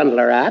 I'll bundle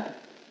her up.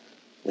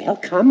 Well,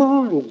 come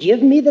on.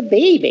 Give me the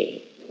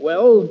baby.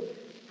 Well,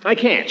 I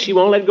can't. She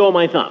won't let go of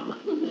my thumb.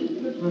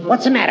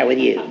 What's the matter with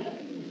you?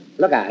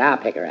 Look out. I'll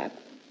pick her up.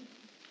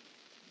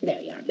 There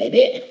you are,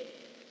 baby.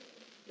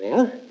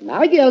 Well,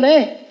 bye,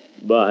 Gildy.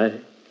 Bye.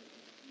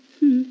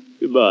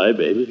 Goodbye,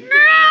 baby.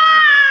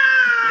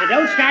 Now,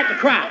 don't start to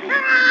cry.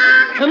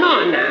 Come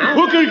on, now.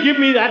 Hooker, give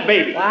me that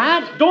baby.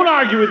 What? Don't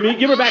argue with me.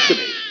 Give her back to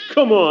me.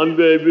 Come on,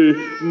 baby.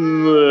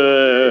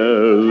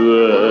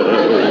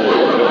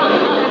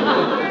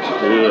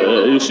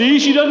 You see,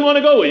 she doesn't want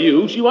to go with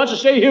you. She wants to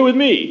stay here with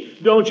me.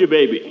 Don't you,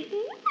 baby?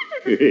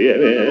 But,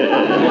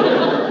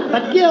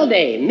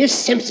 Gildy, Miss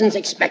Simpson's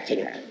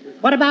expecting her.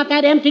 What about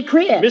that empty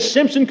crib? Miss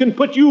Simpson can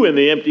put you in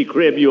the empty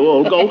crib, you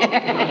old goat.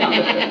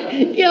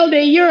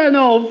 Gildy, you're an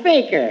old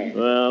faker.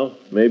 Well,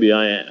 maybe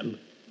I am.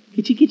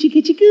 Kitchy, kitchy,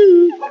 kitchy,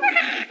 coo.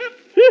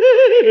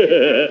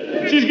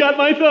 She's got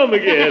my thumb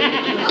again.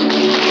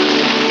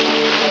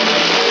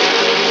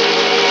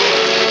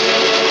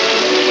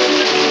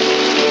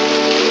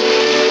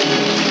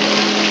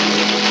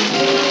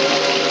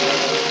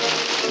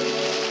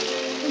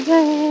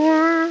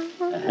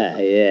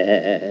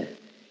 Yeah.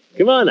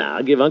 Come on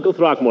now, give Uncle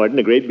Throckmorton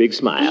a great big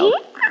smile.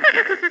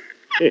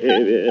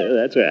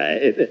 That's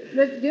right.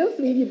 Miss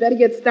Gilsleeve, you better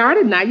get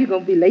started now. You're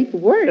going to be late for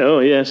work. Oh,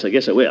 yes, I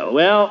guess I will.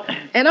 Well...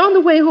 And on the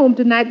way home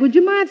tonight, would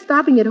you mind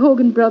stopping at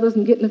Hogan Brothers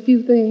and getting a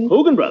few things?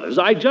 Hogan Brothers?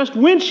 I just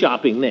went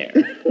shopping there.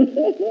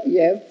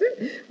 Yes,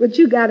 sir. But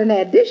you got an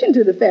addition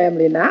to the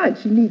family now, and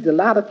she needs a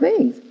lot of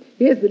things.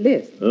 Here's the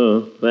list.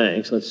 Oh,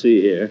 thanks. Let's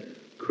see here.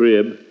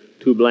 Crib,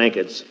 2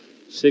 blankets,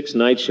 6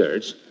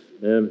 nightshirts,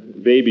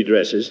 baby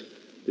dresses.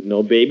 Didn't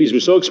know babies were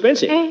so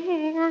expensive.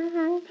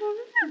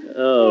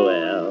 Oh,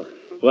 well,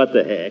 what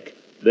the heck?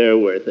 They're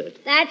worth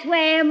it. That's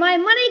where my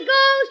money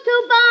goes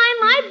to buy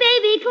my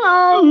baby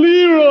clothes.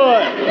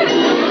 Leroy!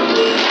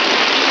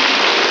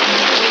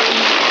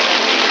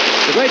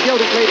 The Great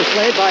Gildersleeve is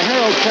played by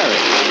Harold Perry.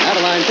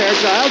 Adeline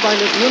Fairchild by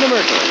Miss Una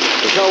Merkel.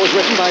 The show was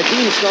written by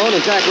Gene Stone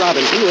and Jack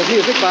Robinson with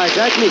music by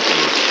Jack Meakin.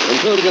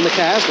 Included in the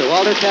cast are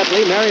Walter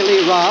Tetley, Mary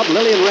Lee Robb,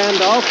 Lillian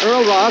Randolph,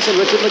 Earl Ross, and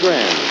Richard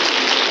LeGrand.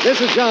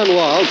 This is John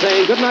Wall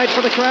saying goodnight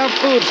for the Kraft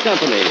Foods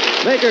Company,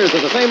 makers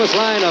of the famous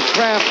line of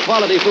Kraft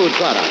quality food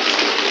products.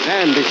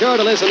 And be sure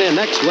to listen in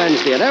next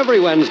Wednesday and every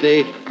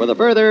Wednesday for the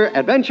further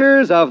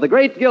adventures of the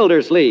Great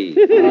Gildersleeve.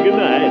 Good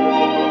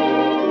night.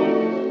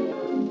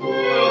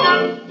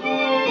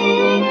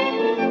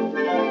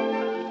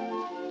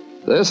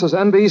 This is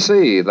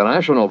NBC, the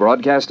national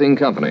broadcasting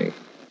company.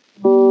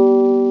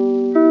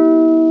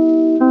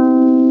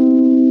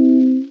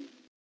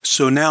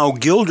 So now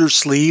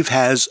Gildersleeve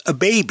has a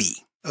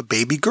baby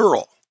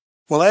girl.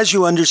 Well, as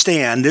you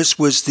understand, this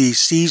was the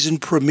season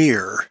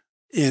premiere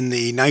in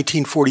the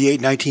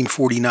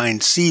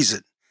 1948-1949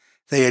 season.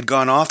 They had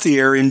gone off the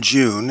air in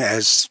June,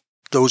 as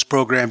those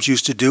programs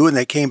used to do, and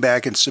they came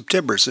back in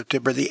September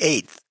the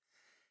 8th.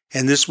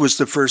 And this was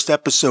the first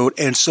episode.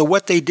 And so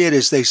what they did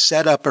is they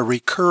set up a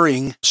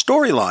recurring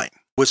storyline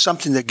with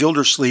something that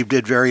Gildersleeve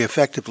did very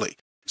effectively.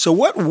 So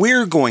what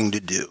we're going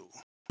to do,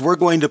 we're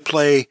going to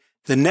play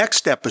the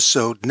next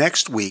episode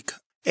next week,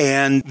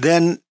 and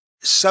then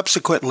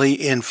subsequently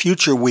in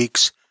future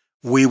weeks,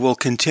 we will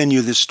continue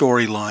the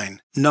storyline.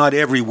 Not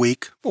every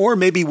week, or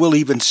maybe we'll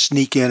even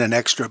sneak in an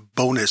extra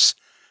bonus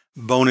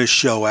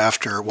show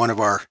after one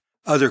of our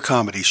other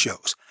comedy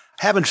shows.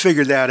 Haven't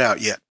figured that out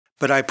yet.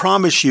 But I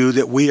promise you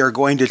that we are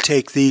going to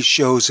take these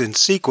shows in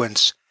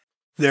sequence.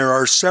 There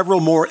are several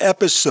more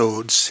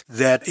episodes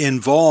that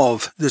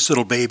involve this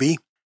little baby,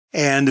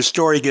 and the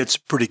story gets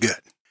pretty good.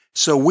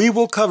 So we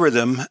will cover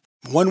them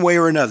one way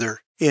or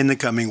another in the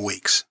coming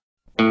weeks.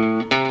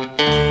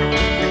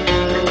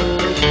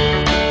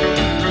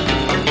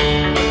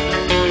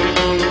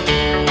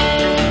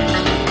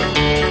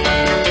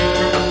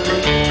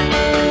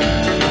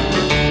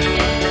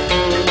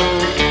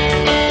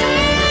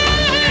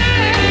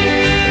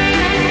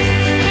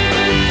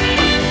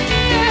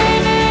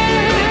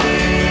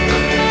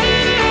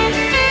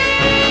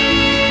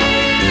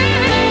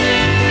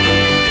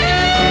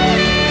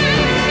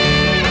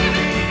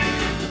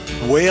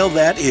 Well,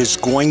 that is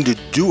going to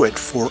do it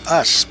for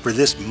us for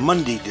this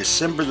Monday,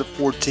 December the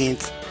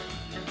 14th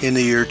in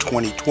the year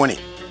 2020.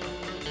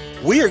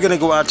 We are going to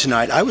go out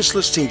tonight. I was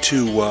listening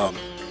to,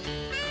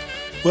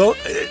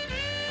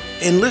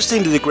 in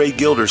listening to The Great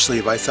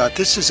Gildersleeve, I thought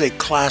this is a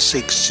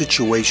classic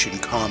situation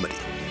comedy.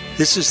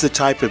 This is the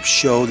type of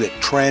show that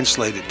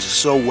translated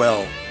so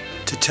well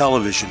to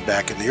television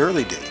back in the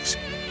early days.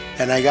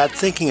 And I got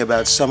thinking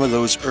about some of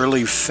those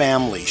early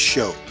family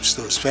shows,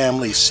 those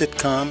family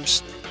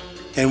sitcoms.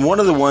 And one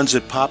of the ones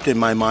that popped in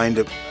my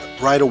mind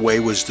right away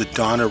was the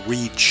Donna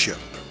Reed show.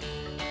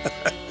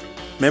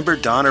 Remember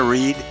Donna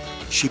Reed?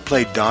 She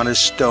played Donna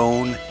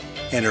Stone,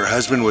 and her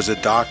husband was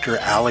a doctor,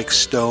 Alex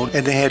Stone.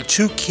 And they had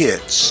two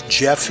kids,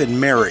 Jeff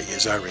and Mary,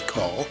 as I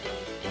recall.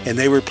 And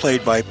they were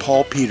played by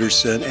Paul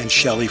Peterson and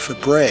Shelley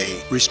Fabre,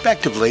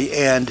 respectively.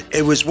 And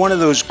it was one of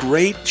those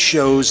great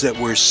shows that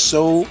were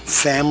so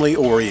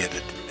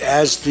family-oriented.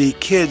 As the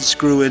kids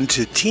grew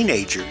into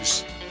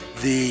teenagers,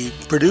 the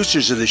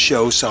producers of the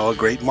show saw a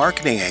great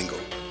marketing angle,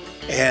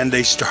 and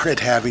they started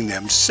having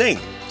them sing,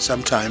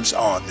 sometimes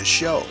on the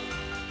show.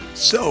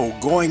 So,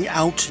 going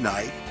out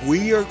tonight,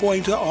 we are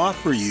going to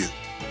offer you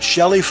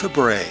Shelley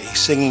Fabre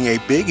singing a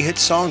big hit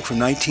song from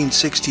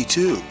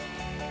 1962,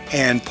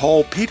 and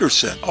Paul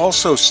Peterson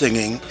also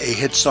singing a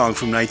hit song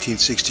from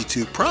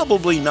 1962,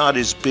 probably not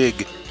as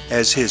big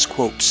as his,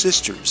 quote,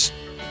 sisters,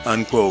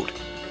 unquote,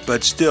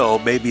 but still,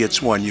 maybe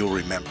it's one you'll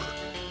remember.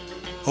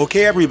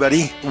 Okay,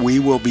 everybody, we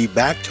will be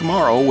back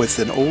tomorrow with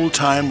an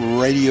old-time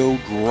radio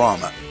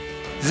drama.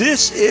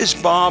 This is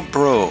Bob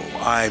Bro.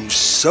 I'm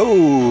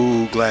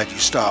so glad you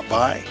stopped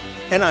by,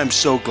 and I'm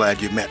so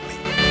glad you met me.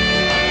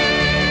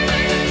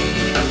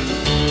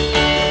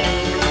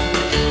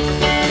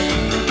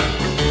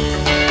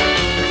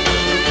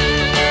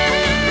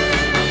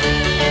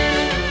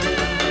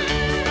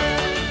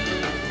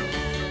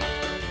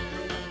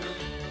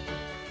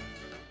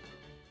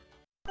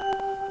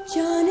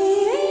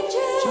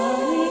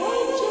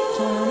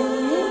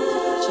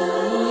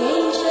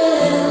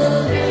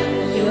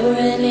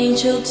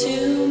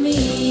 To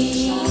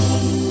me,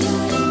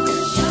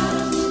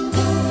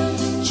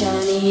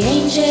 Johnny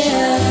Angel,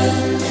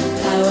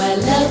 how I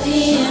love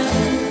him.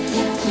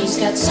 He's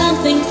got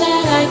something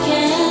that I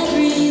can't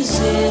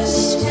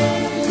resist,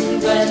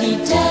 but he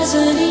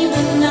doesn't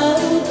even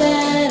know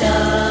that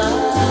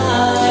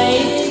I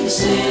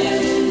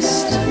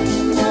exist.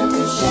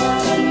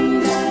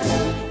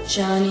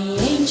 Johnny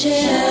Angel,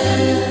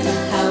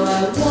 how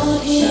I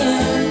want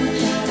him,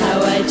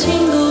 how I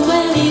tingle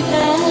when he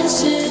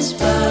passes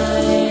by.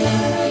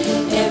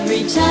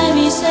 Every time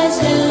he says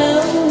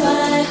hello,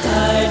 my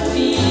heart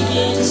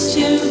begins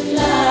to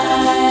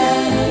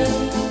fly.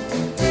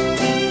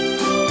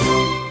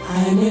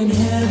 I'm in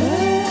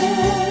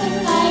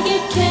heaven, I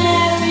get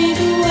carried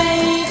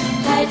away.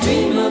 I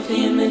dream of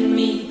him and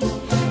me,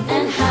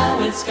 and how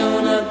it's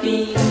gonna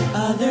be.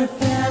 Other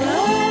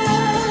fellas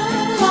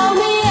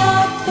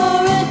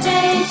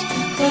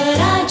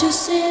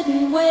sit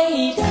and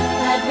wait.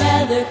 I'd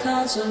rather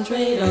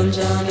concentrate on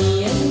Johnny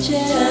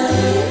Angel,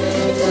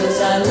 'cause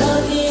I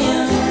love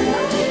him,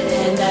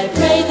 and I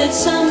pray that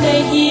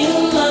someday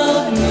he'll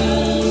love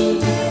me,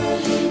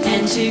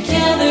 and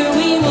together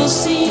we will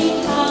see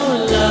how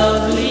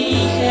lovely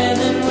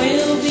heaven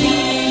will be.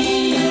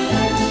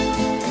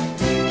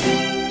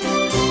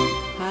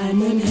 I'm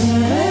in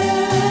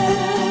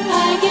heaven,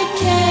 I get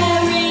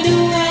carried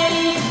away,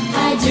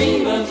 I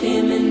dream of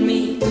him and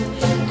me,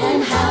 and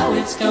how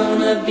it's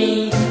gonna be.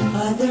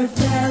 Other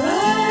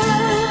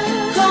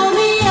fellas call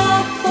me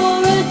up for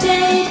a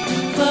date,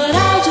 but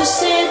I just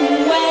sit and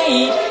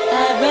wait.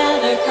 I'd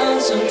rather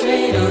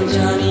concentrate on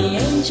Johnny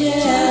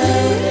Angel,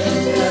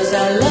 'cause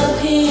I love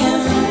him,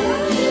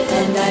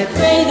 and I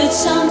pray that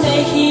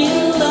someday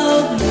he'll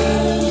love me,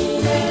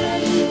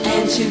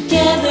 and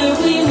together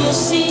we will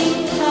see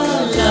how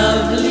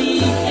lovely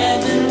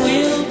heaven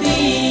will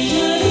be.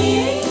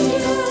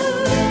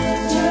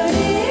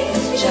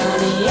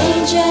 Johnny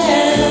Angel,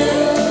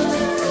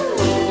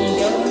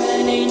 you're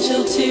an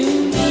angel to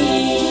me.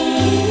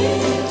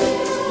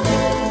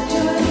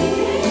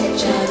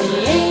 Johnny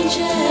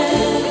Angel,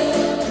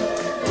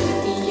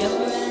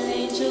 you're an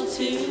angel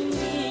to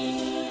me.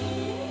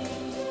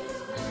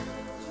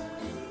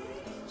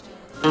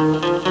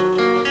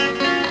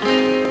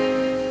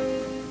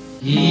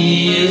 He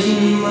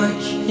isn't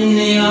much in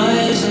the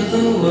eyes of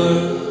the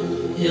world,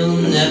 he'll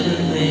never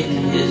make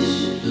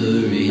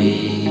history.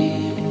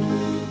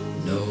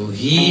 No,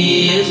 he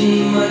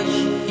isn't much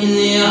in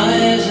the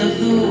eyes of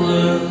the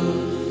world,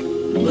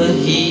 but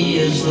he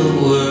is the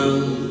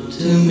world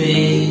to me.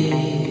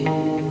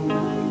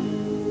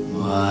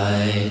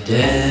 My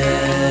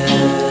dad.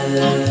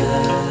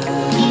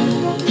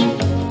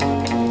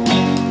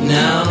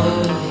 Now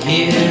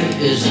here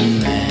is a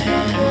man.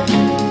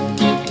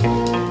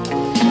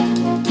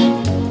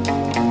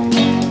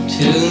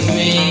 To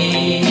me,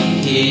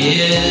 he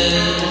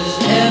is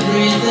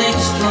everything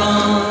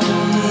strong.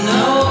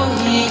 No,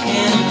 he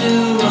can't do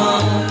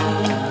wrong.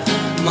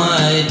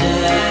 My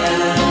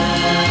dad.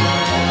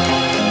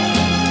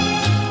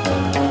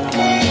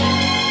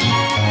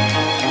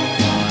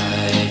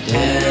 My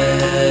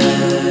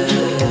dad.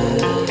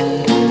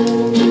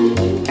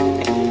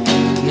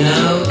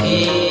 Now he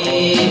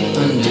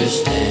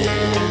understands.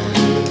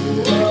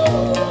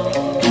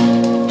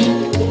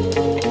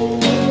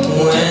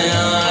 When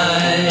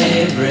I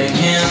bring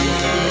him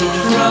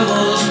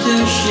troubles to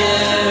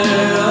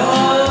share,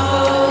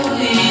 oh,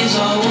 he's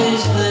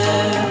always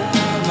there,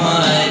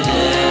 my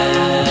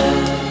dad.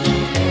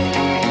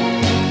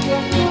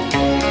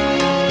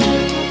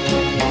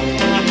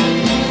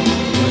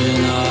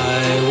 When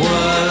I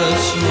was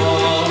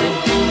small,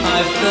 I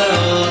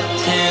felt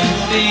 10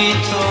 feet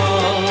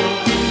tall.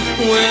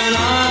 When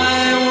I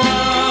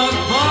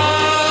walked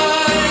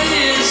by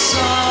his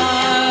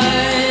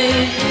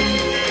side,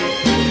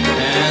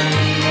 and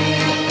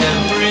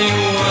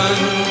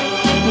everyone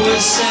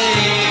would say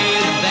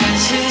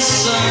that's his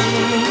son,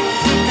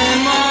 and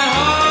my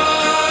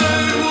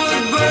heart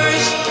would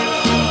burst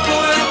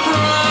with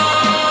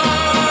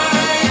pride.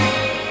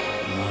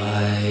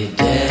 My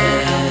dad.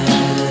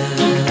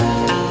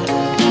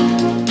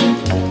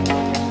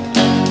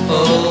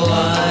 Oh,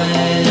 I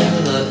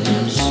love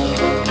him so.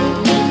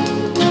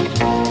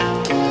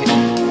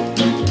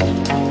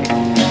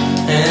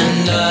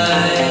 And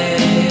I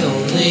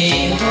only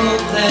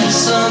hope that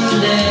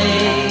someday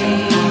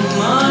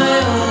my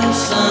own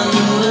son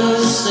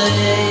will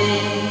say,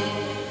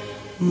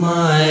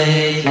 my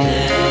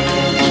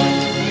dad.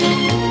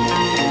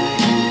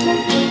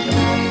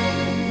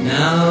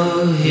 Now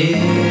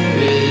here